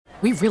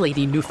We really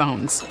need new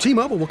phones.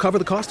 T-Mobile will cover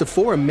the cost of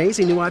 4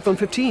 amazing new iPhone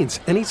 15s,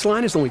 and each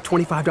line is only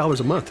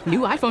 $25 a month. New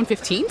iPhone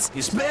 15s?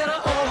 It's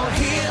better over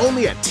here.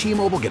 Only at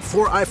T-Mobile, get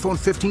 4 iPhone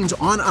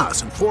 15s on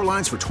us and 4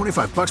 lines for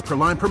 $25 per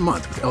line per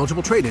month with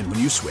eligible trade-in when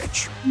you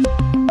switch.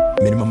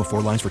 Minimum of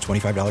 4 lines for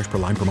 $25 per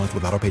line per month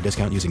with autopay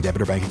discount using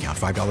debit or bank account.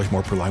 $5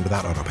 more per line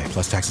without autopay,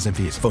 plus taxes and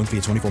fees. Phone fee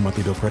at 24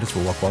 monthly bill credits for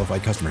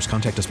well-qualified customers.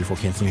 Contact us before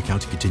canceling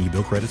account to continue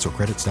bill credits or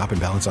credit stop and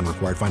balance on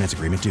required finance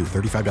agreement due.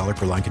 $35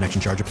 per line connection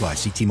charge applies.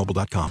 See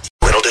T-Mobile.com.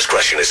 Little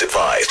discretion is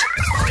advised.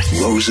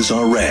 Roses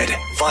are red,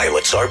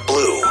 violets are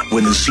blue.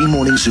 When the Sea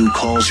Morning Zoo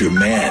calls your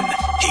man,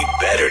 he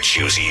better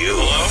choose you.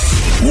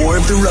 War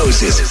of the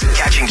Roses,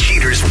 catching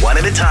cheaters one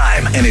at a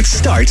time, and it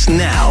starts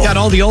now. Got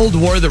all the old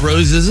War of the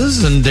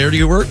Roses and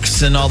Dirty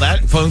Works and all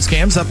that. Phone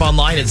scams up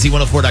online at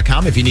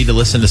Z104.com if you need to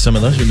listen to some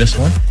of those. You missed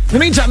one. In the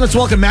meantime, let's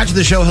welcome Matt to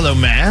the show. Hello,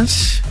 Matt.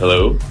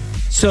 Hello.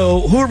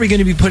 So, who are we going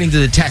to be putting to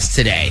the test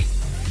today?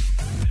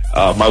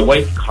 My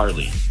wife,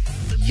 Carly.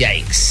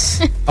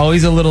 Yikes.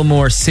 Always a little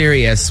more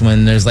serious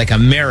when there's like a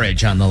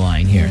marriage on the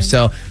line here.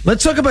 So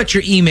let's talk about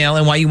your email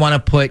and why you want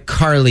to put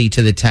Carly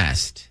to the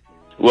test.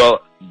 Well,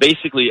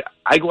 basically,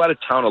 I go out of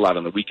town a lot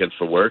on the weekends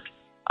for work.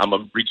 I'm a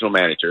regional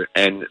manager.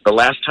 And the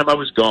last time I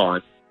was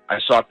gone, I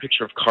saw a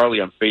picture of Carly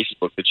on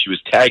Facebook that she was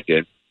tagged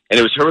in. And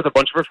it was her with a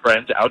bunch of her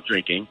friends out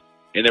drinking.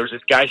 And there was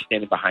this guy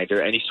standing behind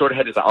her, and he sort of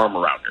had his arm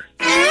around her.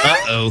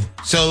 Uh-oh.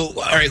 So,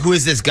 all right, who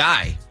is this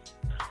guy?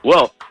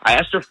 Well, I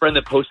asked her friend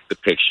that posted the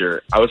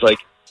picture. I was like,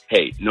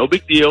 hey, no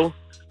big deal,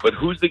 but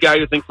who's the guy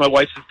who thinks my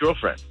wife's his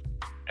girlfriend?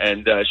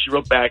 And she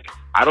wrote back,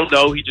 I don't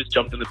know, he just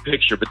jumped in the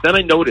picture. But then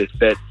I noticed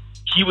that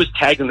he was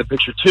tagged in the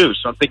picture too.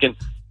 So I'm thinking,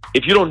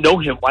 if you don't know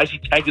him, why is he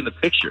tagged in the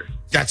picture?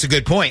 That's a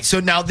good point. So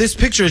now this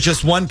picture is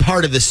just one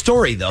part of the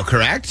story, though,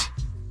 correct?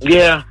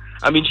 Yeah.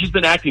 I mean, she's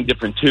been acting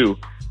different too.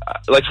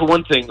 Like, for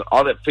one thing,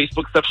 all that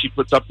Facebook stuff she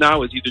puts up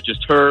now is either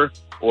just her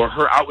or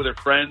her out with her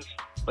friends.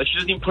 Like, she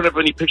doesn't even put up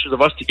any pictures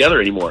of us together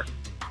anymore.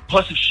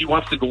 Plus, if she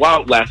wants to go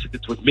out, last if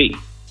it's with me.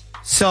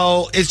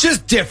 So it's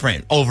just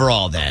different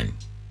overall then?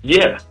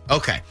 Yeah.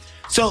 Okay.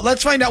 So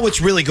let's find out what's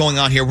really going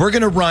on here. We're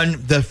going to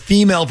run the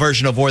female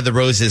version of War of the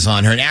Roses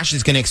on her, and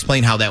Ashley's going to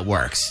explain how that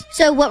works.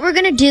 So what we're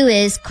going to do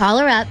is call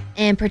her up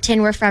and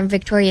pretend we're from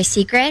Victoria's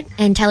Secret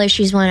and tell her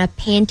she's won a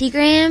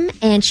pantygram,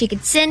 and she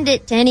could send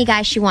it to any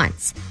guy she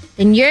wants.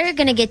 Then you're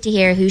going to get to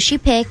hear who she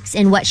picks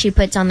and what she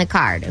puts on the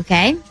card,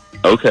 okay?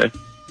 Okay.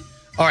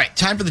 All right,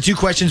 time for the 2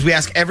 questions we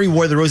ask every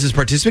War of the Roses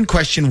participant.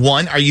 Question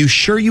 1, are you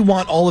sure you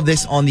want all of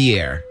this on the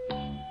air?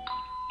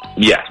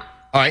 Yeah.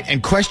 All right,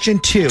 and question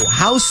 2,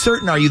 how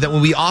certain are you that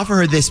when we offer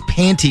her this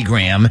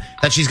pantygram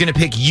that she's going to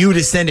pick you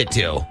to send it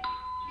to?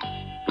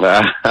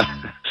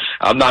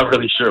 I'm not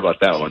really sure about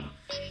that one.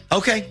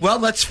 Okay, well,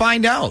 let's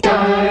find out.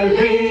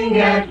 Dialing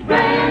at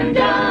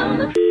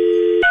random.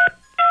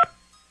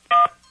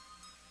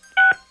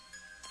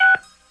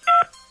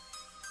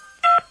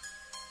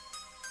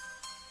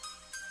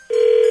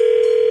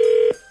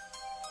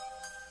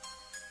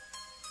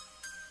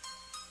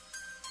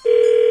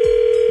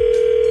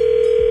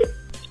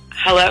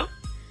 Hello?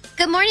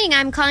 Good morning.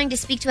 I'm calling to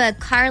speak to a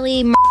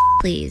Carly,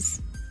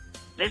 please.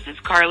 This is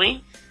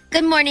Carly.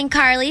 Good morning,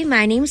 Carly.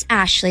 My name's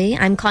Ashley.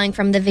 I'm calling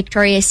from the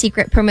Victoria's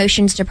Secret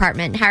Promotions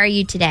Department. How are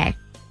you today?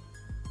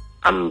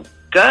 I'm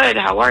good.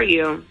 How are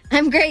you?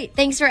 I'm great.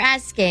 Thanks for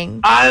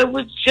asking. I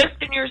was just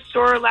in your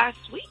store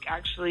last week,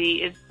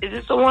 actually. Is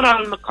this the one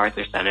on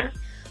MacArthur Center?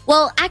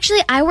 Well,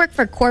 actually, I work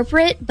for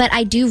corporate, but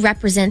I do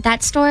represent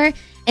that store.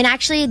 And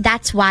actually,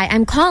 that's why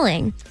I'm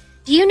calling.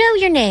 Do you know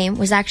your name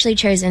was actually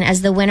chosen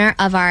as the winner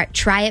of our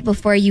Try It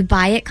Before You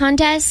Buy It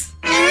contest?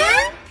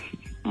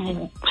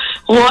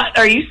 What?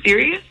 Are you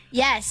serious?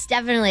 Yes,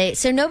 definitely.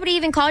 So nobody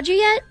even called you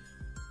yet?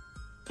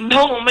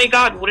 No, oh my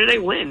God. What did I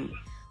win?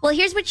 Well,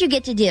 here's what you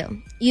get to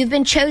do. You've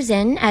been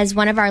chosen as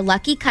one of our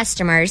lucky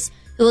customers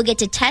who will get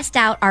to test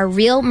out our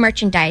real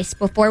merchandise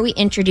before we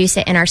introduce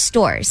it in our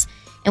stores.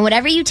 And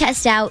whatever you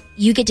test out,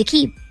 you get to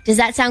keep. Does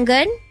that sound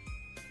good?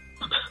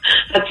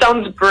 That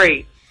sounds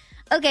great.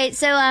 Okay,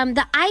 so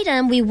the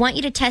item we want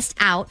you to test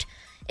out,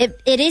 it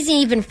isn't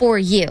even for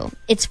you.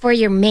 It's for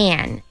your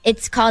man.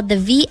 It's called the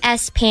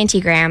VS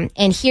Pantygram,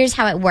 and here's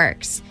how it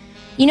works.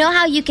 You know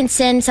how you can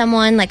send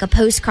someone like a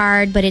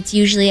postcard, but it's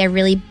usually a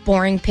really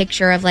boring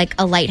picture of like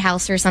a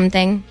lighthouse or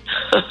something?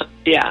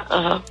 Yeah,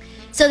 uh-huh.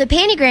 So the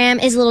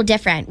pantygram is a little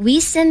different.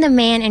 We send the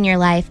man in your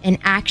life an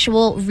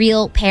actual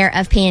real pair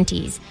of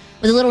panties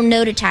with a little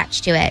note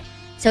attached to it.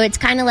 So it's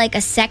kind of like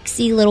a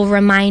sexy little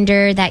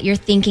reminder that you're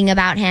thinking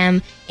about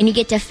him, and you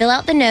get to fill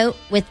out the note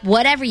with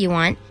whatever you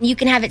want. You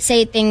can have it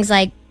say things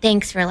like,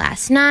 thanks for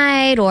last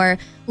night, or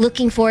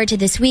looking forward to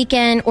this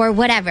weekend, or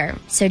whatever.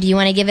 So do you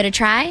want to give it a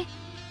try?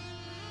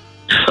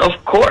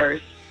 Of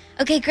course.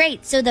 Okay,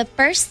 great. So the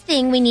first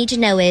thing we need to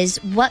know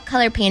is, what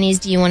color panties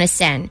do you want to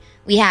send?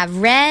 We have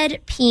red,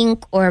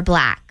 pink, or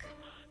black.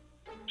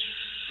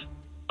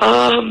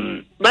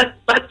 Let's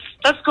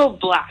go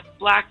black.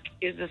 Black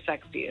is the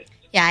sexiest.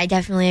 Yeah, I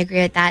definitely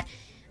agree with that.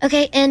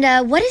 Okay,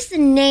 and what is the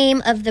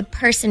name of the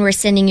person we're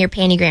sending your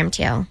pantygram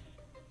to?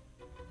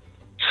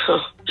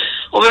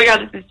 Oh my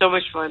God, this is so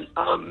much fun.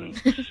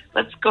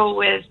 Let's go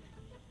with.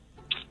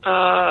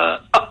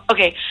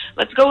 Okay,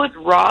 let's go with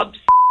Rob.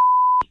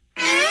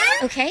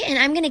 Okay, and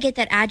I'm going to get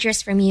that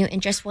address from you in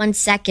just 1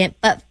 second.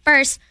 But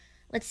first,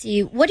 let's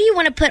see. What do you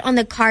want to put on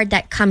the card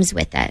that comes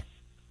with it?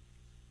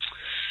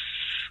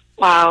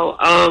 Wow.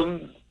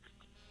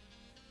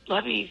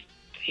 Let me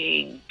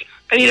think.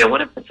 I mean, I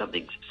want to put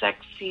something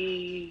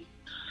sexy.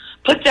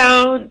 Put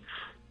down.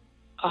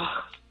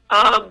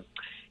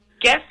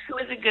 Guess who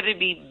isn't going to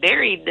be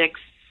married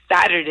next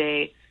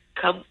Saturday?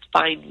 Come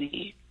find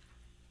me.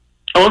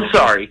 Oh, I'm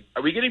sorry.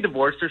 Are we getting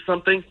divorced or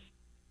something?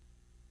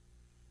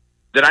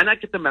 Did I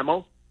not get the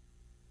memo?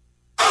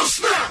 Oh,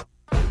 snap!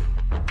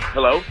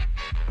 Hello?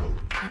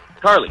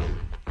 Carly,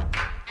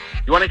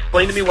 you want to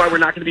explain to me why we're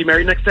not going to be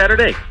married next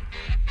Saturday?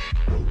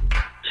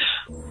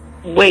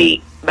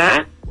 Wait,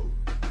 Matt?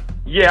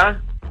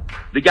 Yeah?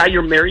 The guy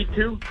you're married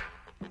to?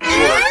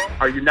 Or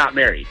are you not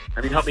married?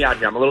 I mean, help me out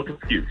here. I'm a little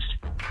confused.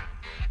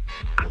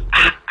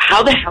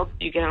 How the hell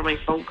did you get on my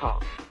phone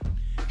call?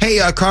 Hey,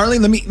 Carly,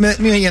 let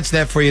me answer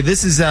that for you.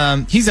 This is,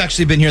 he's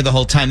actually been here the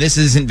whole time. This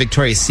isn't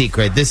Victoria's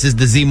Secret. This is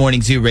the Z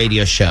Morning Zoo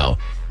radio show.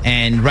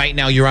 And right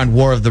now you're on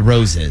War of the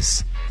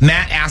Roses.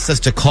 Matt asked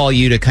us to call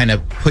you to kind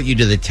of put you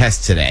to the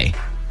test today.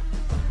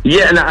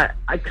 Yeah, and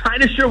I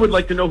kind of sure would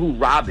like to know who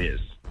Rob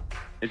is.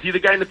 Is he the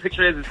guy in the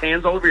picture that has his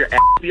hands all over your ass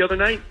the other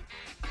night?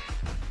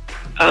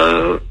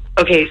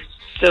 Okay,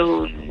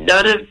 so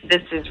none of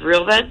this is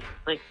real then?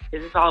 Like,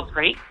 is this all a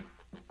prank?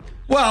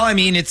 Well, I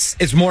mean,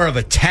 it's more of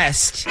a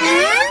test.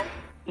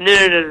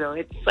 No.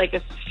 It's like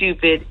a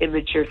stupid,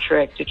 immature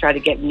trick to try to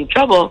get me in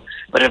trouble.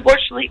 But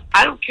unfortunately,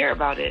 I don't care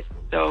about it.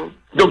 So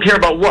Don't care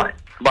about what?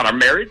 About our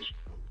marriage?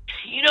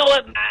 You know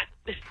what, Matt?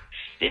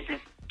 This is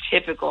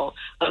typical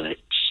of the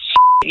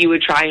you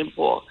would try and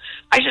pull.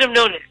 I should have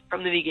known it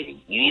from the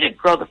beginning. You need to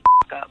grow the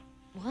up.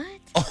 What?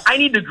 Oh, I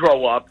need to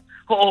grow up.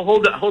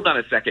 Hold on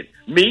a second.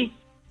 Me?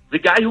 The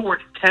guy who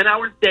works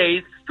 10-hour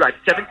days, drives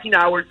 17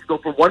 hours to go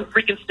from one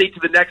freaking state to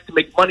the next to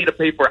make money to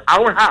pay for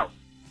our house.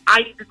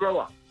 I need to grow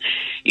up.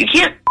 You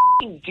can't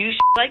do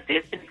like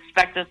this and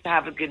expect us to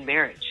have a good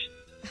marriage.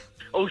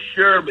 Oh,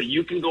 sure, but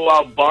you can go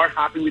out bar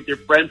hopping with your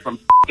friends from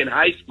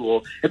high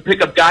school and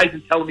pick up guys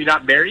and tell them you're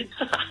not married?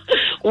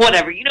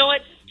 Whatever. You know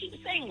what?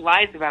 Keep saying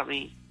lies about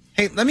me.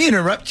 Hey, let me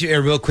interrupt you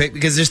here real quick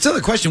because there's still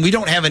a question we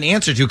don't have an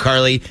answer to,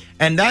 Carly.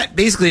 And that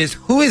basically is,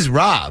 who is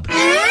Rob?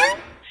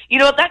 You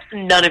know what? That's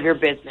none of your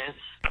business.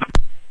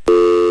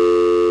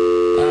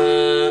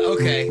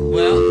 Okay.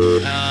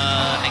 Well,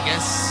 I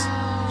guess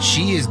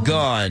she is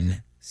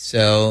gone.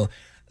 So,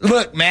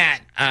 look,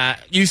 Matt,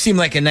 you seem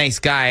like a nice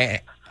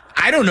guy.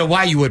 I don't know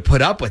why you would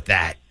put up with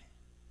that.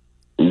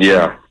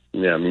 Yeah,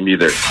 me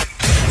neither.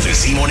 The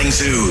Z Morning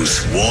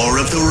Zoo's War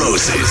of the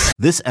Roses.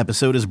 This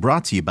episode is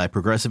brought to you by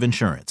Progressive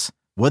Insurance.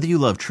 Whether you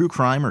love true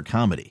crime or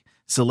comedy,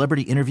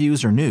 celebrity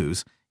interviews or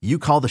news, you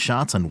call the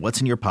shots on what's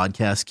in your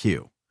podcast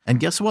queue. And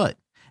guess what?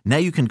 Now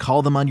you can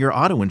call them on your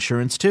auto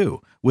insurance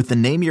too with the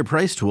Name Your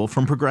Price tool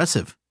from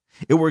Progressive.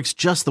 It works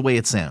just the way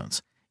it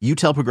sounds. You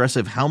tell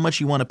Progressive how much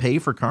you want to pay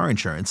for car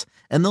insurance,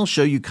 and they'll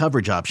show you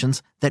coverage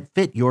options that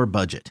fit your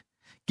budget.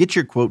 Get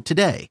your quote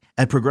today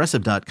at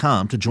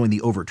Progressive.com to join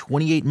the over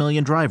 28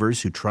 million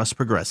drivers who trust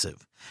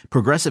Progressive.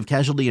 Progressive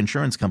Casualty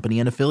Insurance Company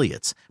and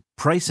Affiliates.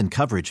 Price and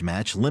coverage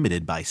match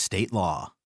limited by state law.